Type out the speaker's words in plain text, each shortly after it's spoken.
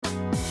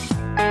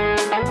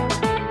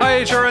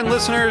HRN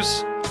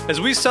listeners.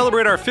 As we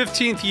celebrate our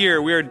 15th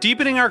year, we are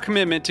deepening our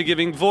commitment to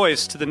giving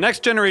voice to the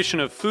next generation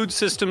of food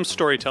systems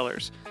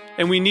storytellers,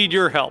 and we need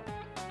your help.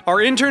 Our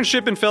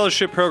internship and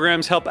fellowship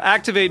programs help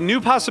activate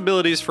new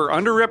possibilities for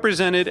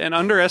underrepresented and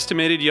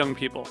underestimated young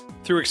people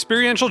through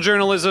experiential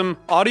journalism,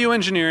 audio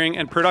engineering,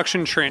 and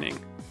production training.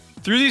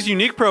 Through these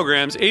unique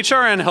programs,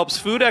 HRN helps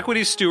food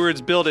equity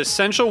stewards build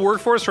essential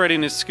workforce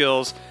readiness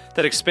skills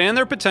that expand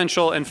their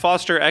potential and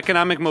foster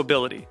economic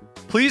mobility.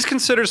 Please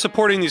consider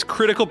supporting these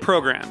critical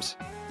programs.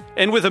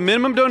 And with a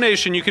minimum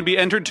donation, you can be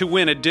entered to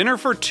win a dinner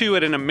for two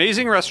at an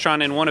amazing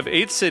restaurant in one of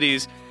 8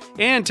 cities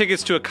and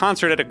tickets to a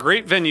concert at a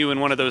great venue in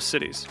one of those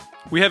cities.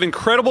 We have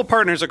incredible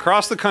partners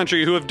across the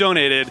country who have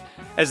donated,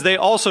 as they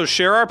also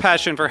share our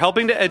passion for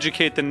helping to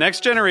educate the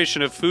next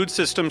generation of food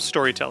systems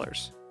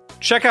storytellers.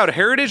 Check out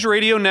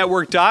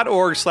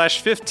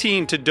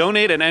heritageradionetwork.org/15 to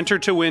donate and enter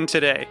to win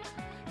today.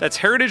 That's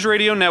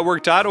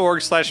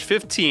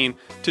heritageradionetwork.org/15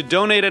 to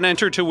donate and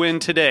enter to win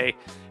today.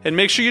 And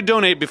make sure you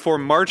donate before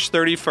March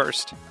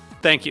 31st.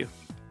 Thank you.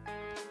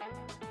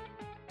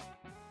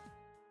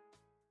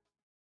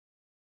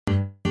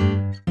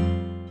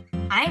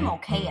 I'm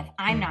okay if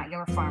I'm not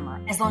your farmer,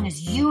 as long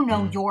as you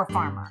know your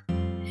farmer.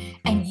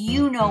 And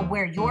you know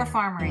where your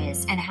farmer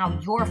is and how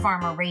your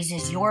farmer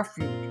raises your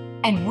food.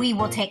 And we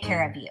will take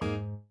care of you.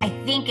 I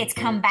think it's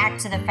come back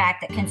to the fact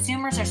that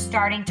consumers are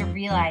starting to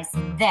realize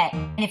that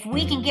if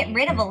we can get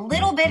rid of a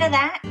little bit of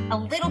that, a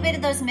little bit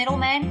of those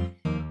middlemen,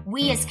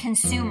 we as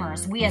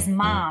consumers, we as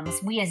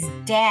moms, we as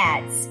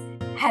dads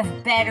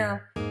have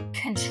better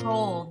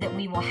control that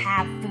we will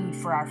have food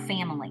for our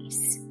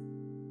families.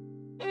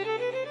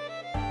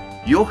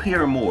 You'll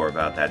hear more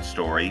about that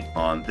story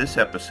on this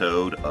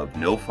episode of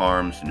No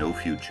Farms, No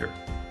Future,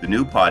 the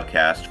new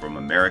podcast from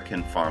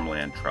American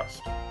Farmland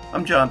Trust.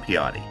 I'm John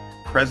Piatti,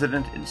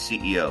 President and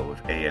CEO of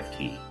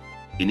AFT.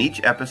 In each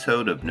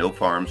episode of No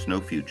Farms,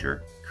 No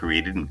Future,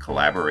 created in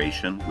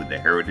collaboration with the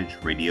Heritage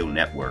Radio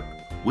Network,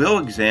 we'll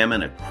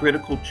examine a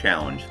critical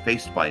challenge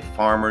faced by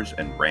farmers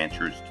and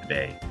ranchers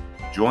today.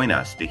 Join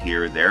us to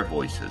hear their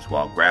voices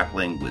while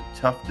grappling with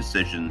tough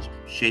decisions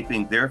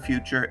shaping their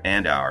future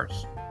and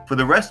ours. For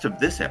the rest of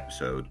this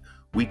episode,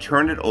 we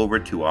turn it over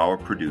to our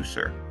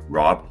producer,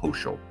 Rob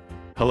Hoschel.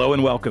 Hello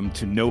and welcome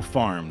to No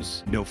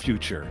Farms, No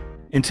Future.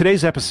 In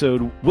today's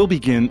episode, we'll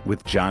begin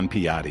with John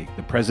Piatti,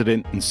 the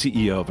President and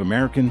CEO of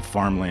American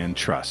Farmland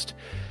Trust.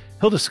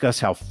 He'll discuss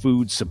how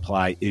food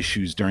supply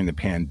issues during the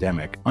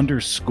pandemic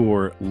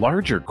underscore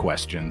larger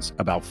questions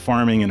about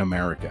farming in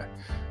America.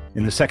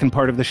 In the second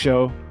part of the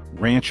show,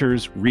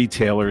 ranchers,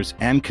 retailers,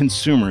 and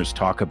consumers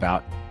talk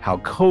about how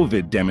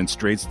COVID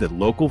demonstrates that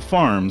local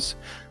farms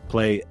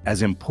play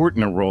as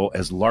important a role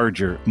as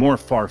larger, more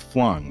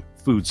far-flung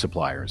food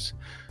suppliers.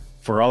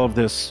 For all of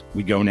this,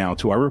 we go now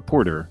to our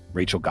reporter,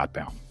 Rachel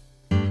Gottbaum.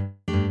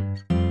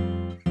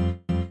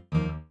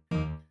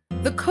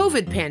 The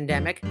COVID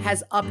pandemic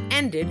has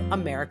upended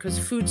America's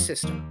food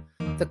system.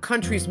 The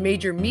country's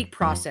major meat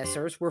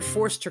processors were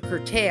forced to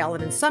curtail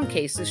and in some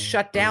cases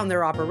shut down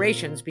their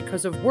operations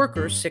because of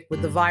workers sick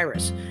with the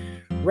virus.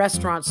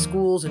 Restaurants,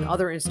 schools, and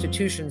other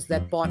institutions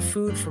that bought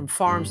food from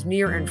farms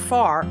near and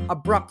far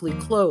abruptly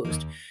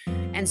closed.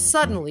 And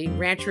suddenly,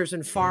 ranchers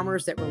and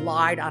farmers that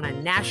relied on a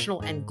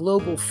national and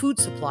global food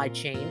supply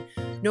chain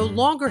no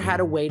longer had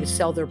a way to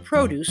sell their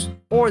produce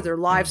or their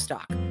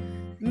livestock.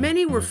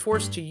 Many were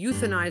forced to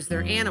euthanize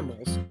their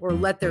animals or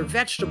let their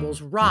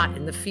vegetables rot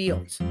in the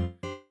fields.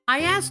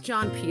 I asked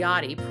John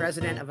Piatti,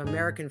 president of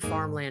American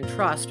Farmland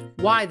Trust,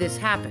 why this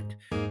happened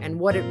and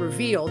what it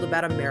revealed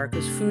about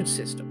America's food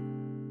system.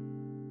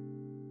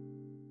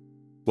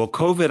 Well,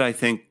 COVID, I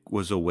think,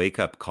 was a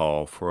wake-up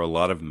call for a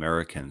lot of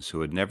Americans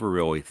who had never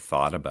really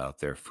thought about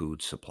their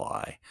food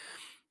supply.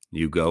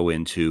 You go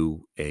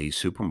into a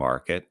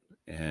supermarket,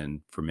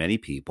 and for many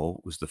people,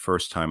 it was the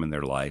first time in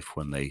their life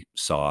when they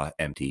saw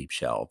empty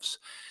shelves.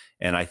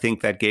 And I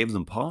think that gave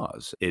them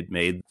pause. It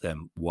made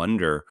them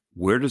wonder,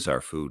 where does our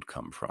food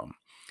come from?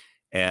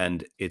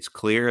 And it's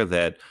clear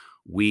that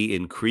we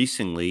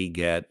increasingly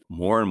get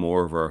more and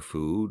more of our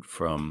food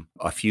from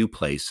a few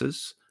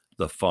places.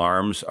 The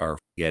farms are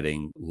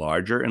getting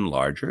larger and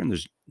larger, and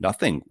there's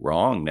nothing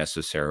wrong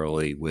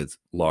necessarily with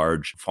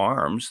large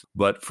farms.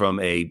 But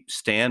from a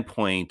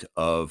standpoint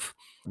of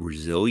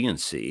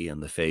resiliency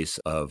in the face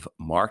of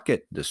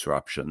market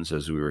disruptions,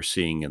 as we were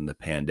seeing in the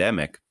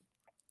pandemic,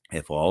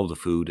 if all the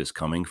food is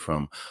coming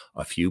from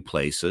a few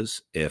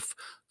places, if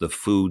the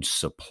food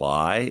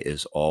supply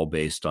is all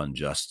based on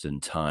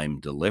just-in-time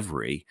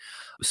delivery,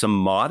 some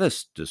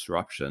modest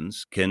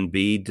disruptions can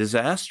be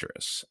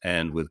disastrous.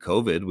 And with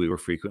COVID, we were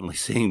frequently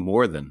seeing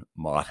more than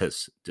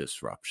modest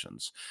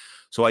disruptions.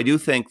 So I do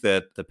think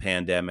that the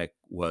pandemic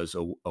was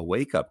a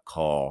wake-up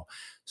call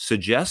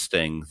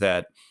suggesting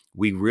that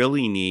we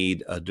really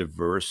need a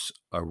diverse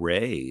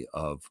array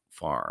of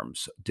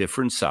farms,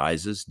 different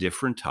sizes,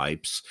 different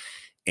types,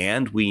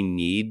 and we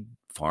need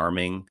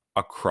farming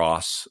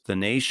across the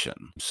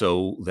nation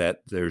so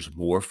that there's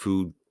more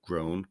food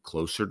grown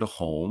closer to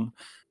home.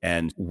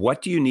 And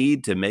what do you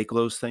need to make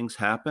those things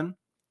happen?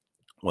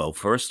 Well,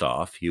 first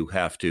off, you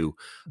have to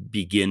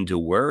begin to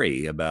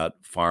worry about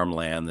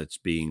farmland that's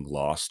being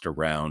lost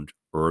around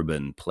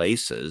urban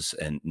places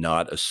and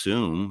not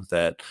assume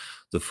that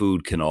the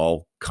food can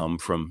all come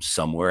from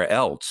somewhere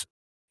else.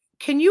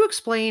 Can you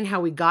explain how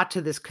we got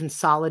to this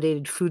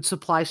consolidated food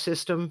supply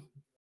system?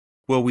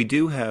 Well, we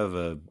do have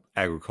an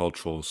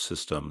agricultural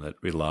system that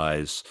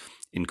relies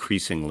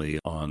increasingly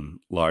on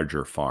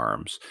larger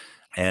farms.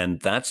 And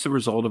that's the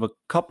result of a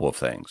couple of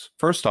things.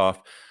 First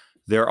off,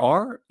 there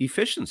are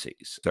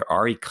efficiencies, there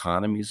are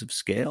economies of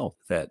scale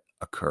that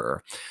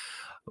occur.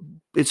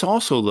 It's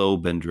also, though,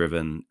 been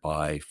driven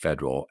by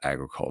federal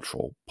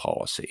agricultural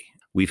policy.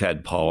 We've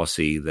had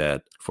policy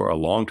that for a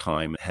long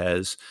time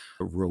has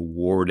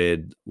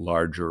rewarded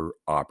larger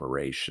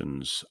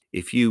operations.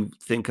 If you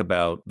think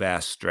about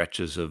vast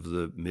stretches of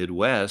the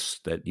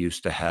Midwest that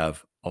used to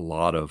have a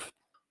lot of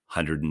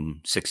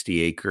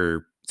 160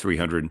 acre,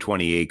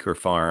 320 acre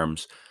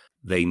farms,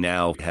 they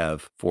now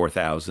have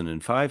 4,000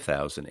 and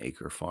 5,000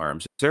 acre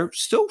farms. They're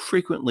still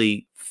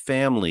frequently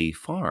family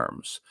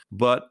farms,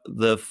 but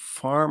the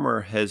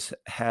farmer has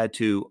had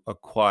to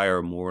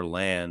acquire more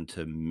land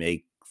to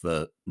make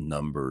the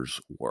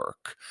numbers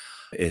work.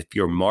 If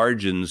your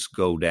margins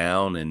go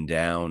down and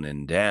down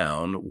and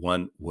down,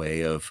 one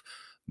way of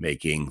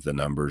making the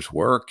numbers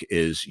work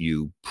is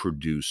you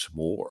produce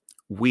more.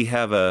 We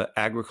have an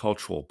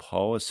agricultural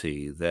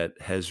policy that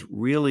has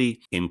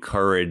really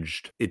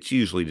encouraged, it's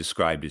usually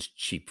described as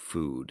cheap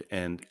food.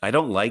 And I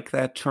don't like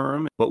that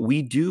term, but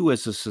we do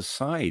as a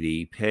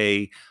society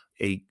pay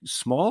a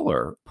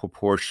smaller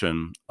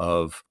proportion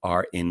of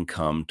our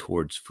income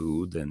towards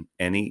food than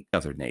any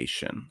other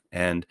nation.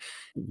 And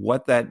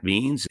what that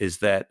means is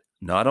that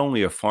not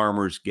only are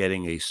farmers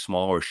getting a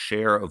smaller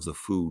share of the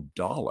food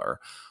dollar,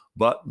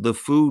 but the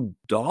food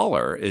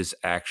dollar is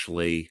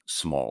actually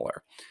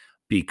smaller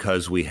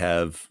because we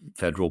have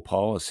federal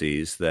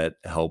policies that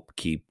help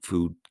keep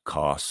food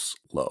costs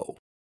low.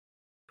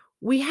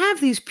 We have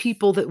these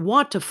people that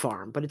want to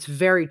farm, but it's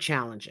very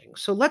challenging.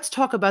 So let's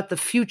talk about the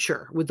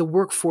future with the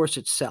workforce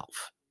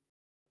itself.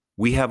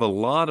 We have a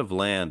lot of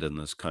land in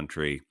this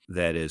country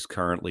that is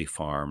currently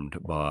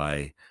farmed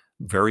by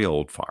very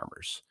old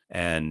farmers.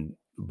 And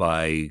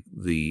by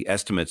the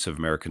estimates of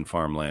American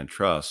Farmland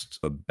Trust,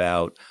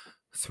 about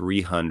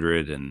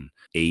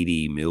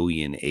 380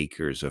 million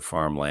acres of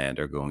farmland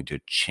are going to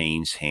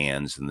change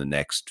hands in the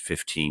next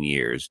 15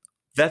 years.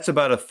 That's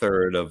about a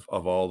third of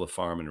all the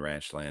farm and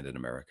ranch land in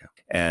America.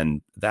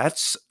 And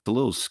that's a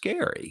little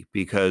scary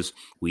because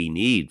we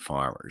need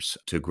farmers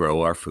to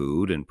grow our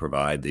food and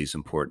provide these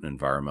important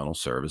environmental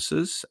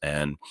services.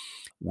 And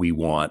we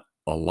want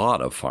a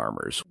lot of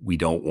farmers. We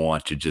don't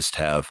want to just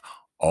have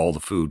all the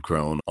food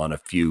grown on a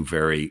few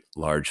very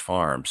large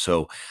farms.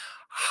 So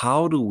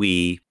how do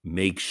we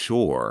make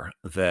sure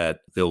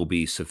that there'll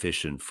be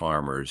sufficient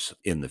farmers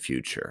in the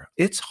future?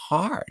 It's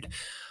hard.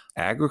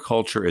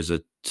 Agriculture is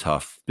a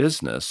tough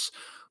business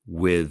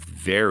with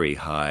very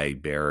high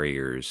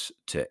barriers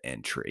to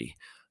entry.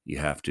 You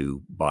have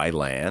to buy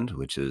land,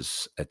 which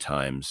is at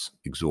times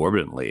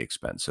exorbitantly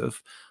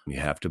expensive. You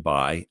have to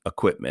buy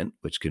equipment,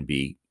 which can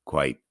be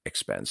quite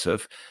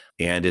expensive.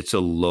 And it's a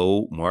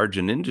low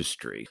margin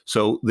industry.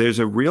 So there's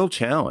a real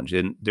challenge.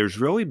 And there's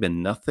really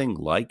been nothing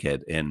like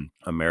it in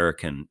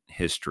American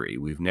history.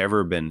 We've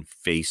never been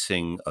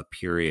facing a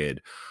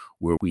period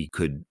where we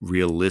could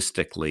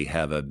realistically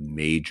have a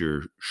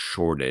major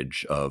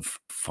shortage of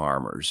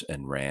farmers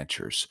and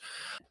ranchers.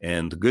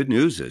 And the good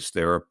news is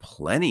there are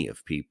plenty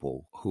of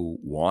people who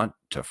want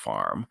to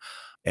farm.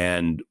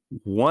 And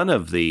one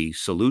of the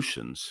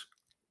solutions,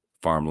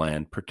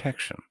 farmland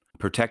protection.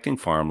 Protecting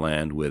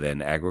farmland with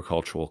an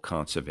agricultural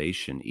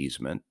conservation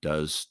easement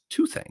does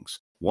two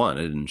things. One,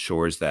 it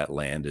ensures that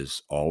land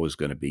is always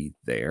going to be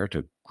there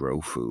to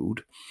grow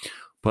food.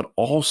 But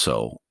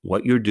also,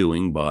 what you're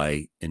doing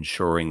by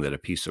ensuring that a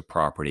piece of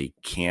property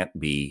can't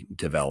be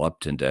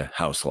developed into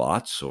house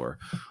lots or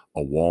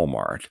a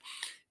Walmart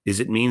is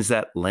it means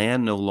that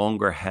land no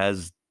longer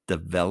has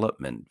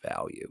development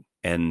value.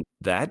 And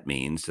that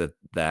means that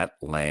that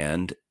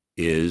land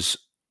is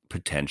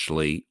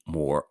potentially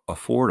more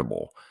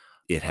affordable.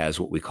 It has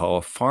what we call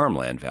a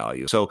farmland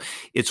value. So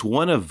it's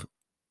one of,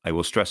 I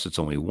will stress it's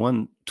only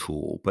one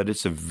tool, but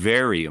it's a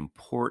very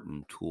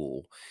important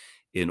tool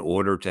in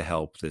order to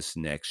help this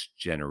next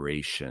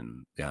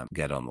generation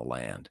get on the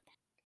land.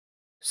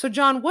 So,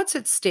 John, what's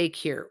at stake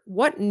here?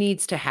 What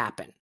needs to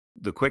happen?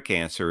 The quick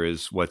answer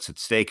is what's at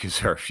stake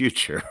is our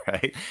future,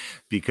 right?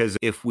 Because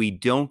if we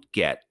don't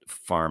get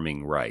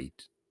farming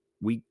right,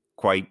 we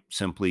quite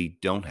simply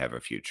don't have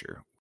a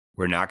future.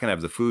 We're not going to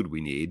have the food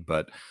we need,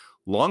 but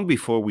long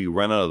before we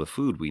run out of the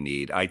food we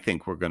need, I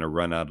think we're going to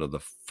run out of the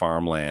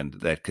farmland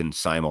that can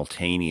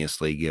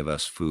simultaneously give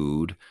us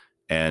food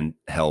and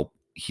help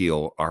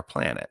heal our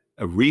planet.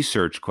 A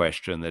research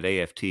question that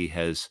AFT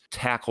has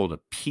tackled a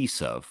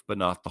piece of, but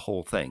not the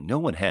whole thing. No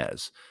one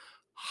has.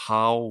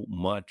 How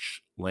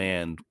much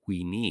land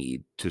we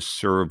need to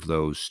serve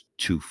those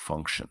two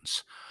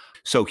functions.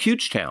 So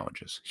huge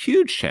challenges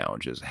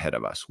ahead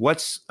of us.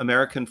 What's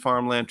American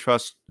Farmland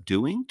Trust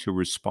doing to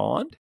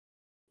respond?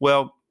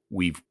 Well,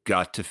 we've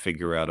got to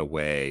figure out a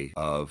way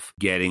of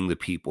getting the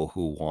people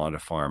who want to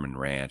farm and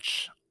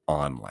ranch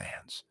on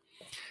lands.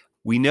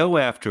 We know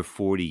after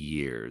 40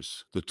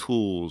 years the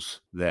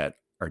tools that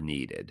are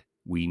needed.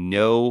 We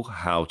know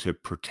how to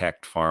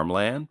protect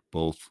farmland,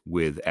 both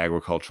with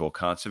agricultural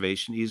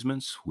conservation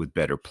easements, with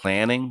better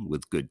planning,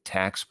 with good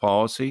tax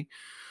policy.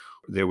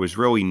 There was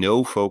really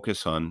no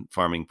focus on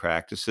farming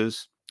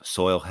practices,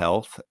 soil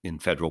health in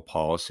federal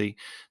policy.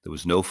 There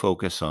was no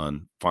focus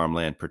on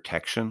farmland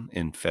protection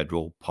in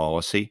federal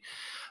policy.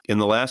 In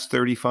the last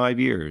 35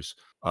 years,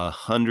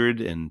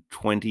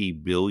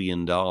 $120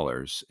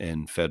 billion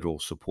in federal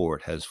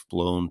support has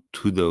flown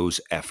to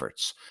those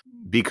efforts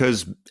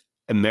because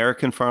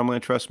American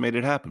Farmland Trust made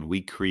it happen.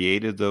 We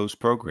created those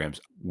programs.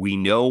 We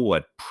know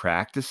what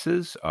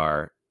practices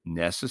are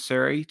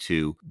necessary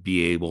to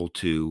be able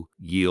to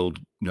yield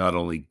not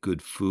only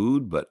good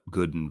food, but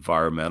good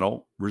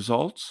environmental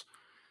results.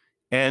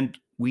 And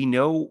we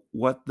know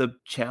what the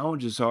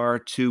challenges are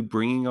to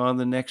bringing on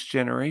the next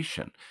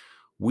generation.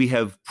 We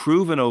have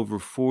proven over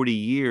 40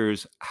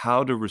 years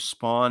how to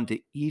respond to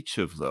each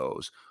of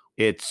those.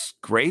 It's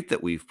great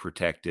that we've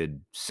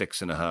protected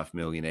 6.5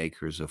 million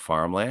acres of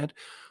farmland,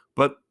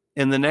 but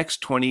in the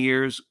next 20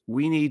 years,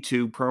 we need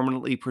to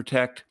permanently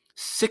protect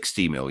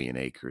 60 million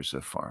acres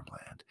of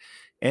farmland.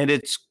 And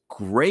it's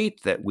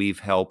great that we've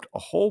helped a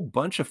whole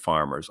bunch of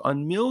farmers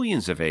on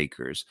millions of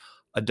acres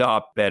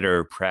adopt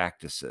better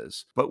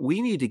practices. But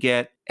we need to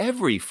get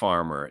every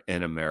farmer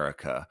in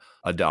America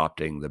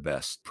adopting the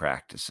best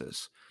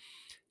practices.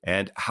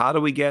 And how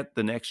do we get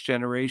the next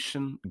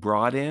generation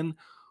brought in?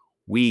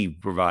 We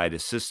provide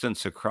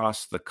assistance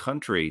across the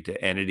country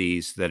to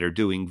entities that are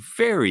doing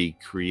very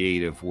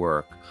creative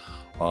work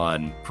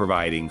on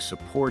providing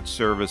support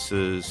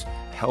services,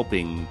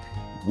 helping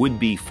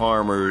would-be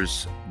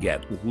farmers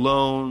get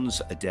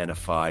loans,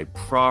 identify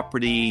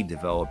property,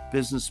 develop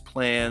business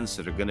plans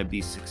that are going to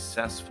be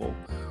successful.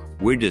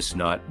 We're just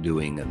not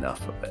doing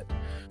enough of it.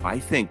 I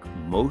think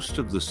most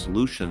of the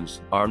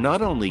solutions are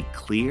not only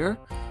clear,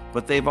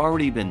 but they've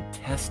already been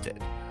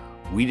tested.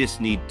 We just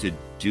need to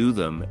do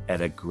them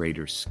at a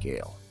greater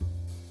scale.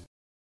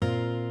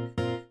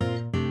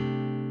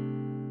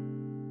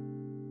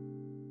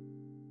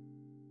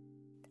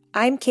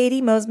 I'm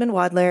Katie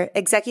Mosman-Wadler,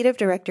 Executive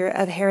Director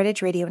of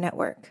Heritage Radio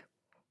Network.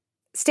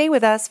 Stay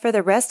with us for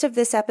the rest of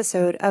this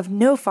episode of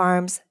No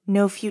Farms,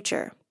 No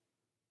Future.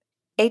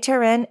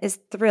 HRN is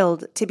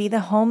thrilled to be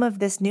the home of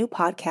this new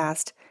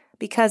podcast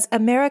because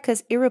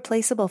America's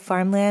irreplaceable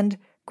farmland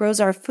grows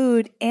our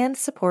food and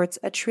supports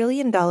a $1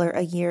 trillion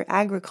a year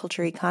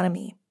agriculture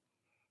economy.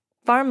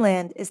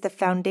 Farmland is the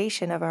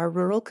foundation of our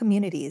rural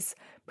communities,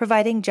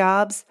 providing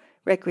jobs,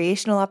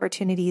 recreational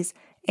opportunities,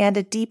 and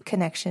a deep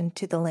connection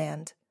to the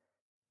land.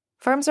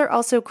 Farms are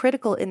also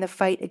critical in the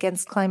fight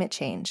against climate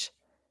change.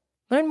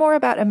 Learn more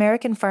about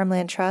American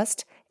Farmland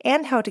Trust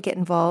and how to get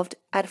involved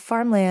at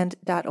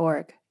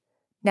farmland.org.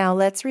 Now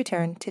let's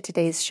return to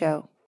today's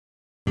show.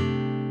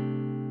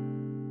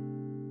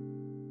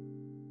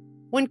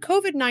 When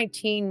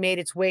COVID-19 made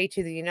its way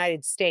to the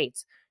United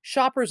States,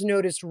 shoppers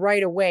noticed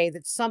right away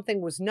that something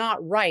was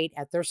not right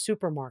at their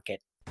supermarket.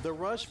 The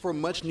rush for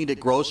much-needed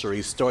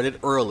groceries started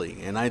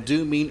early, and I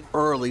do mean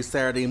early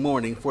Saturday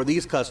morning for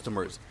these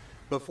customers.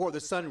 Before the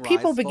sunrise,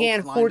 people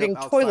began hoarding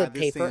toilet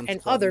paper and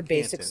other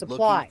basic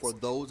supplies. For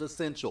those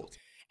essentials.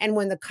 And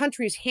when the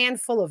country's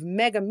handful of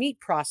mega meat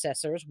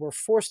processors were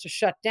forced to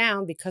shut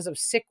down because of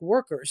sick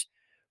workers,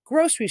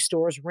 grocery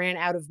stores ran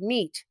out of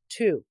meat,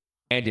 too.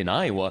 And in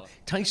Iowa,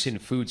 Tyson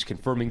Foods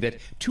confirming that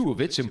 2 of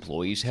its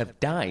employees have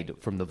died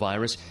from the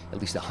virus.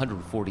 At least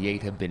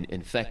 148 have been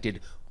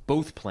infected.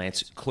 Both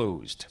plants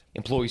closed.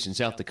 Employees in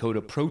South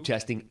Dakota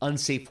protesting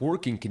unsafe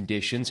working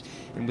conditions,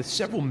 and with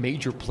several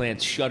major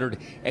plants shuttered,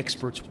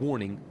 experts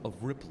warning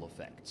of ripple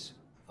effects.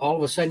 All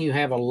of a sudden you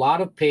have a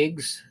lot of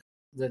pigs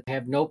that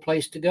have no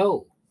place to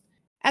go.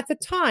 At the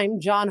time,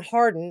 John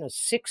Hardin, a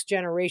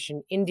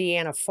 6th-generation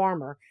Indiana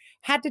farmer,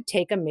 had to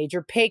take a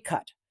major pay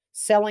cut,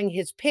 selling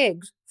his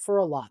pigs for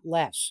a lot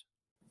less.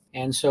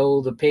 And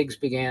so the pigs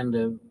began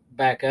to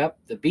back up.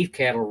 The beef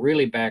cattle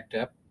really backed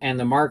up. And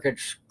the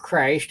markets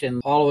crashed,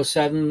 and all of a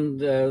sudden,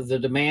 the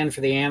demand for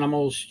the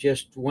animals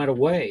just went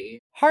away.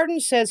 Hardin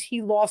says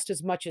he lost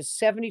as much as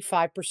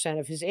 75%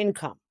 of his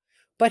income,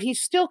 but he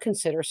still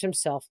considers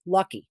himself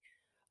lucky.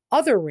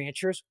 Other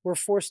ranchers were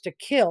forced to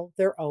kill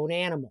their own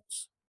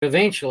animals.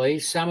 Eventually,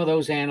 some of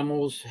those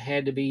animals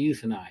had to be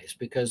euthanized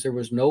because there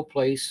was no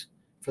place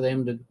for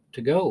them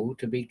to go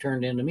to be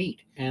turned into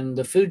meat. And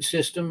the food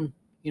system,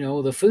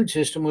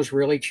 was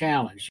really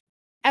challenged.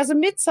 As a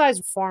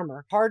mid-sized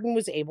farmer, Hardin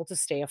was able to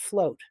stay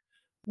afloat.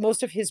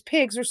 Most of his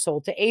pigs are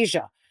sold to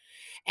Asia,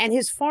 and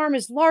his farm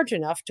is large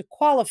enough to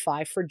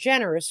qualify for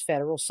generous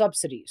federal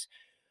subsidies.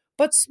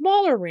 But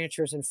smaller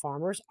ranchers and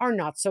farmers are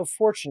not so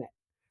fortunate.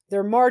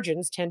 Their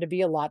margins tend to be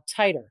a lot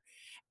tighter,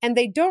 and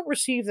they don't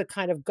receive the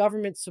kind of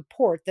government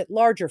support that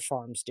larger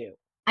farms do.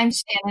 I'm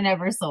Shannon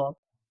Oversoul.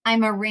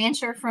 I'm a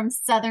rancher from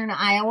southern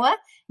Iowa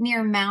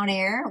near Mount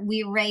Ayr.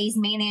 We raise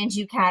Maine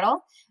Anjou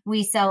cattle.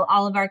 We sell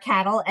all of our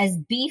cattle as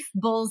beef,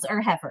 bulls,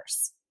 or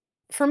heifers.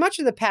 For much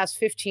of the past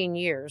 15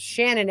 years,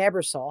 Shannon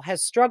Ebersol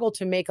has struggled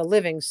to make a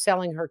living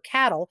selling her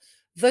cattle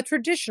the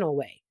traditional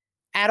way,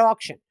 at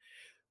auction,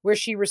 where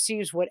she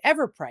receives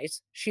whatever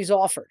price she's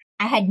offered.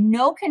 I had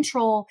no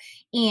control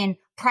in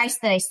price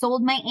that I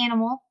sold my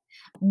animal.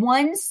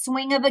 One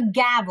swing of a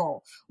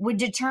gavel would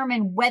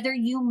determine whether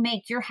you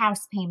make your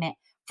house payment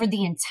for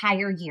the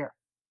entire year.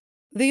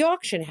 The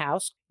auction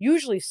house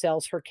usually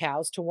sells her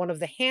cows to one of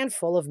the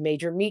handful of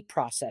major meat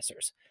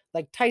processors,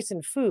 like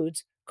Tyson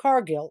Foods,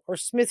 Cargill, or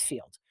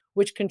Smithfield,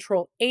 which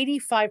control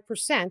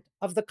 85%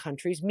 of the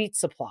country's meat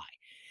supply.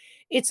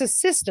 It's a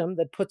system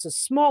that puts a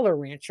smaller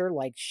rancher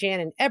like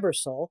Shannon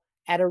Ebersol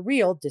at a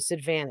real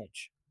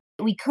disadvantage.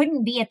 We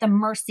couldn't be at the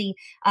mercy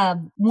of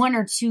one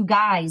or two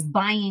guys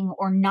buying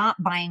or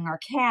not buying our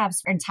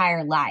calves our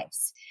entire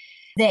lives.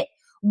 That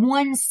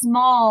one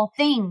small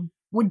thing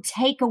would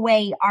take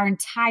away our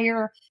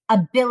entire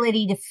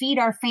ability to feed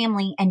our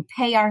family and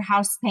pay our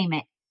house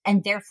payment,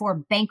 and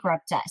therefore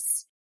bankrupt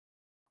us.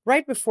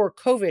 Right before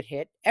COVID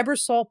hit,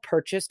 Ebersol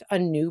purchased a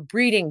new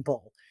breeding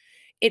bull.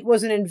 It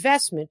was an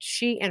investment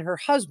she and her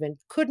husband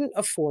couldn't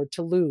afford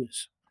to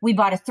lose. We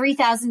bought a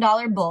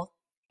 $3,000 bull,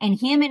 and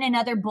him and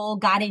another bull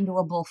got into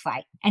a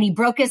bullfight, and he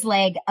broke his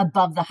leg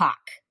above the hock.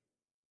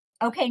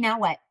 Okay, now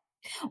what?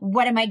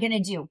 What am I going to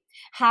do?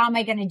 How am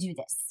I going to do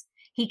this?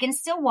 He can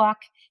still walk.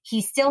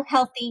 He's still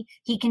healthy.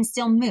 He can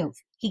still move.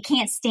 He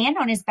can't stand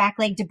on his back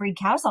leg to breed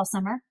cows all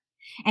summer.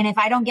 And if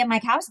I don't get my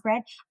cows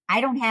bred,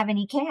 I don't have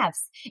any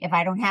calves. If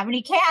I don't have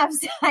any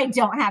calves, I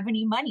don't have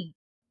any money.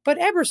 But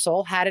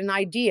Ebersol had an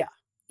idea,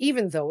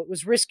 even though it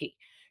was risky.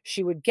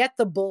 She would get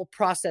the bull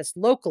processed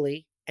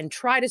locally and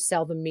try to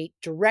sell the meat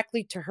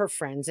directly to her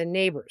friends and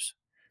neighbors.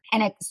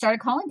 And I started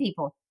calling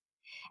people.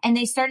 And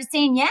they started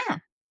saying, yeah,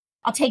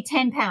 I'll take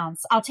 10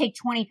 pounds. I'll take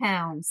 20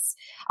 pounds.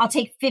 I'll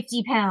take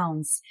 50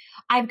 pounds.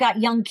 I've got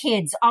young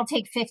kids. I'll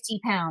take 50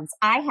 pounds.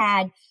 I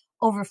had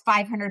over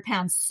 500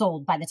 pounds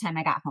sold by the time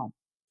I got home.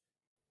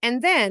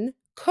 And then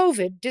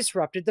COVID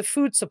disrupted the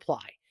food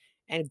supply,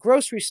 and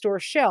grocery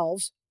store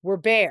shelves were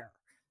bare.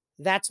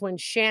 That's when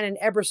Shannon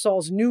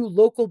Ebersol's new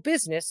local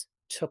business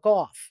took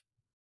off.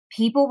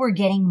 People were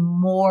getting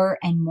more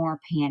and more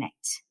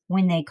panicked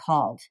when they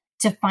called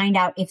to find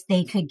out if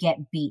they could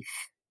get beef.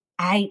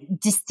 I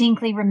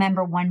distinctly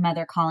remember one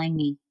mother calling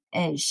me.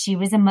 She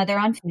was a mother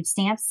on food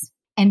stamps.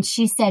 And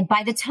she said,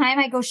 by the time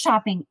I go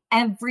shopping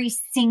every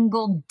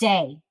single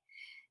day,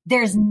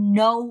 there's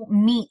no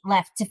meat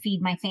left to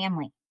feed my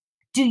family.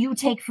 Do you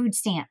take food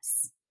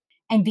stamps?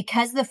 And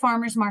because of the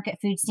Farmers Market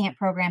food stamp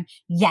program,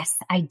 yes,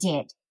 I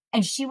did.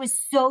 And she was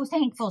so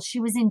thankful. She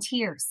was in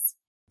tears.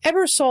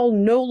 Ebersol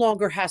no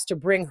longer has to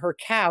bring her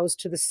cows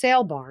to the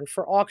sale barn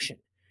for auction.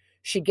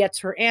 She gets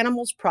her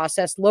animals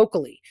processed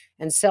locally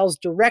and sells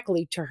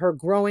directly to her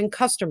growing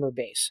customer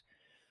base.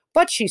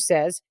 But she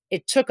says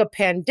it took a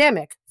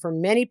pandemic for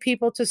many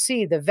people to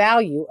see the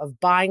value of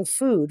buying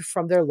food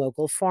from their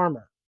local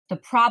farmer. The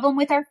problem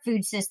with our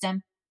food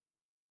system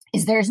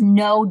is there's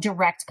no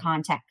direct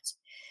contact.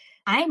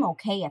 I'm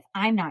okay if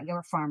I'm not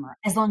your farmer,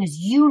 as long as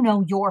you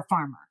know your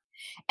farmer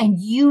and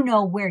you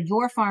know where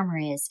your farmer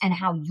is and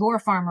how your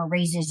farmer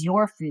raises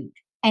your food.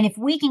 And if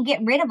we can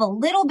get rid of a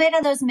little bit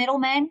of those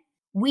middlemen,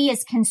 we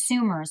as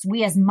consumers,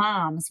 we as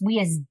moms, we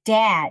as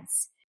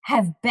dads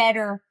have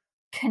better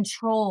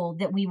control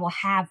that we will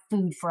have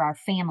food for our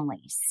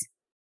families.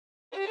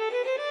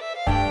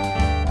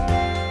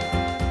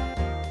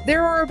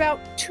 There are about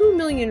 2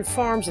 million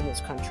farms in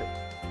this country.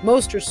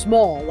 Most are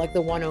small, like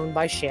the one owned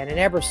by Shannon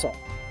Ebersol.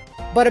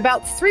 But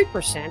about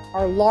 3%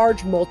 are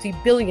large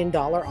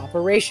multi-billion-dollar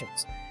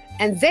operations,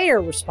 and they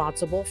are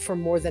responsible for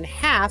more than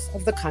half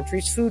of the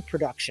country's food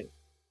production.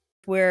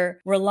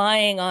 We're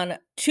relying on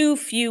too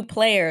few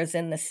players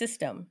in the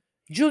system.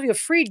 Julia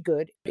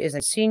Friedgood is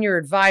a senior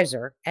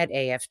advisor at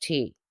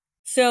AFT.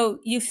 So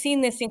you've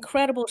seen this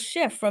incredible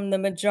shift from the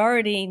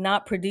majority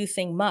not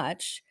producing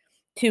much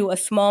to a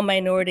small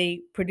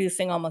minority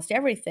producing almost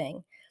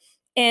everything.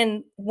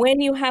 And when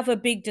you have a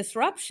big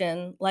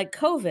disruption like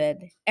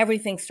COVID,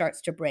 everything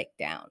starts to break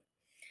down.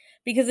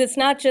 Because it's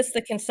not just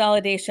the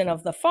consolidation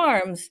of the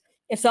farms,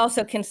 it's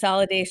also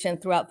consolidation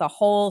throughout the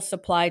whole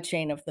supply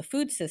chain of the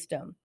food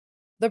system.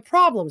 The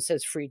problem,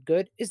 says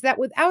Friedgood, is that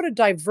without a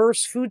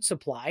diverse food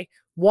supply,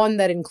 one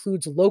that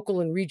includes local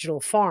and regional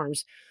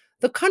farms,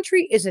 the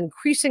country is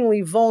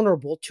increasingly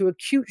vulnerable to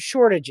acute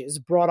shortages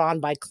brought on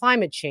by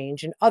climate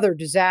change and other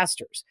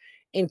disasters,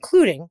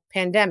 including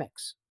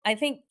pandemics. I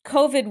think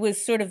COVID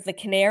was sort of the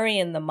canary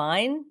in the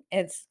mine.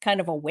 It's kind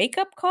of a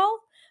wake-up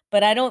call,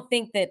 but I don't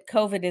think that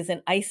COVID is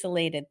an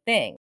isolated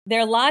thing. There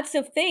are lots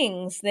of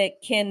things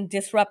that can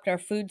disrupt our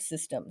food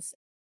systems.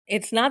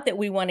 It's not that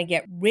we want to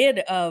get rid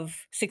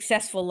of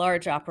successful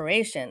large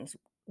operations.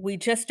 We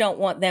just don't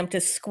want them to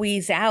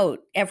squeeze out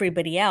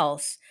everybody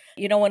else.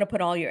 You don't want to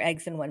put all your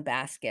eggs in one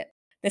basket.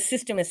 The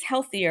system is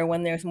healthier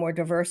when there's more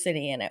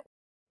diversity in it.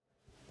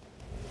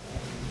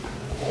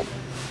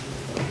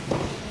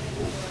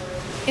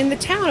 In the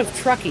town of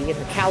Truckee in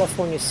the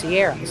California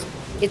Sierras,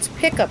 it's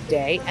pickup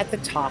day at the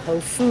Tahoe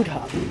Food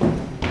Hub.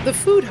 The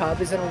Food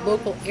Hub is in a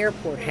local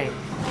airport hangar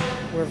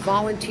where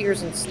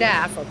volunteers and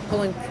staff are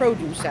pulling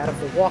produce out of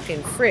the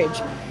walk-in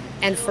fridge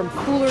and from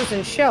coolers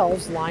and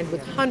shelves lined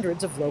with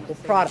hundreds of local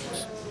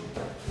products.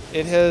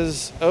 It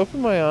has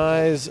opened my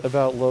eyes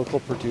about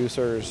local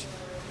producers,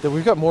 that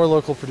we've got more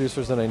local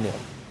producers than I knew.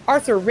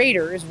 Arthur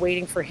Rader is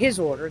waiting for his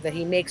order that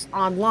he makes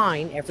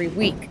online every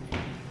week.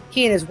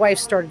 He and his wife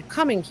started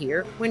coming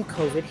here when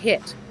COVID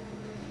hit.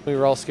 We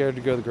were all scared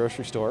to go to the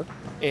grocery store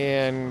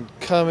and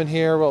coming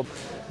here, well,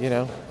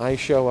 I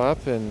show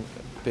up and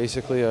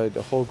basically a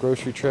whole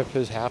grocery trip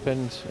has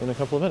happened in a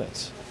couple of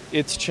minutes.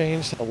 It's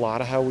changed a lot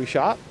of how we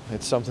shop.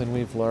 It's something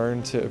we've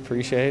learned to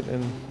appreciate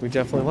and we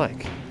definitely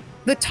like.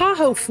 The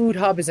Tahoe Food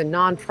Hub is a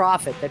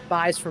nonprofit that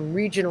buys from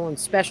regional and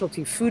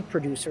specialty food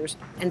producers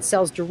and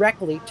sells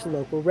directly to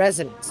local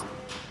residents.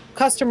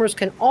 Customers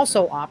can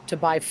also opt to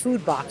buy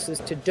food boxes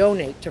to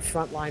donate to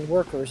frontline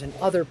workers and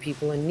other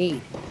people in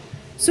need.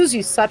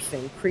 Susie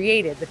Sutphin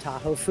created the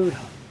Tahoe Food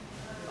Hub.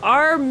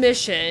 Our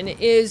mission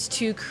is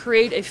to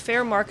create a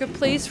fair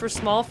marketplace for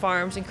small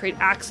farms and create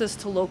access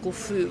to local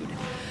food.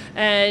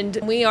 And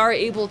we are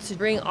able to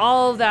bring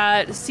all of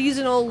that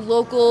seasonal,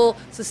 local,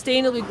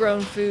 sustainably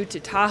grown food to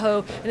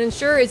Tahoe and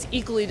ensure it's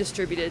equally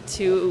distributed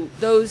to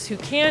those who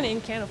can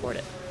and can't afford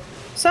it.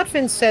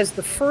 Sutphin says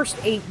the first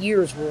 8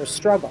 years were a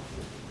struggle.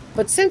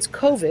 But since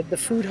COVID, the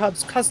Food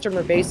Hub's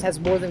customer base has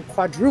more than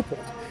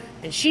quadrupled,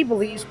 and she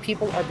believes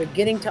people are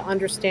beginning to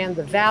understand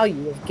the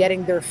value of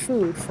getting their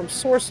food from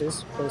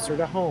sources closer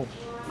to home.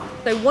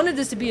 I wanted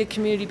this to be a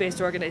community-based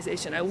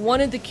organization. I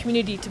wanted the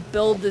community to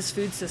build this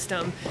food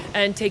system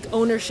and take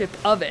ownership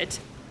of it.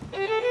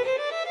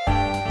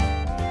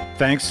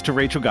 Thanks to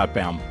Rachel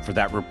Gottbaum for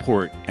that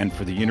report and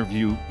for the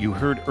interview you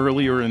heard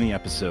earlier in the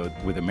episode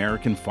with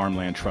American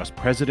Farmland Trust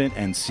President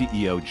and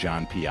CEO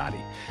John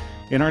Piatti.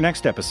 In our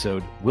next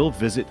episode, we'll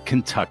visit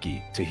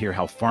Kentucky to hear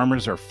how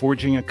farmers are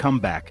forging a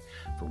comeback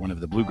for one of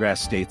the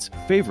Bluegrass State's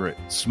favorite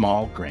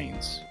small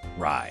grains,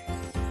 rye.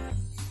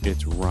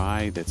 It's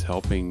rye that's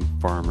helping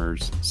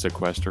farmers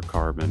sequester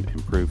carbon,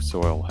 improve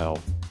soil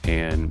health,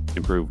 and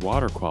improve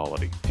water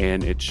quality.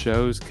 And it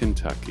shows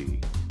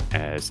Kentucky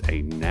as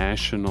a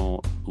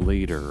national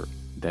leader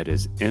that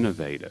is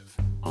innovative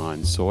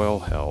on soil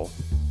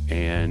health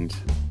and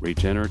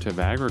regenerative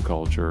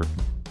agriculture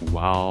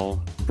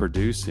while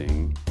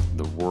producing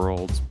the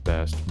world's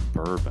best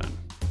bourbon.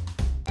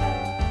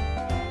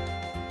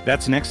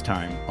 That's next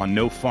time on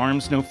No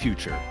Farms, No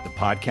Future, the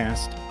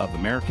podcast of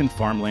American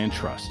Farmland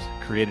Trust,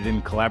 created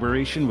in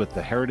collaboration with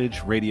the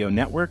Heritage Radio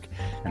Network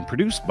and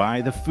produced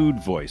by The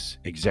Food Voice,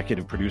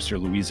 executive producer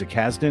Louisa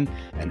Kasdan,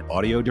 and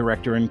audio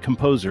director and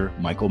composer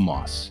Michael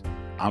Moss.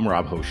 I'm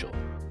Rob Hoschel.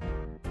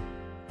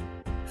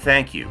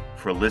 Thank you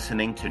for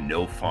listening to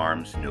No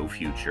Farms, No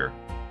Future.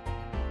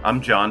 I'm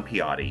John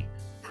Piatti,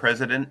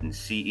 President and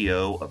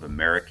CEO of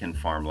American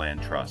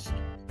Farmland Trust.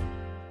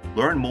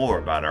 Learn more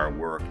about our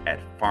work at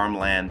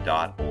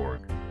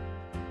farmland.org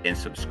and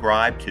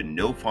subscribe to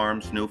No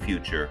Farms, No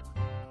Future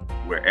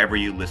wherever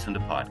you listen to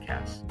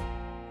podcasts.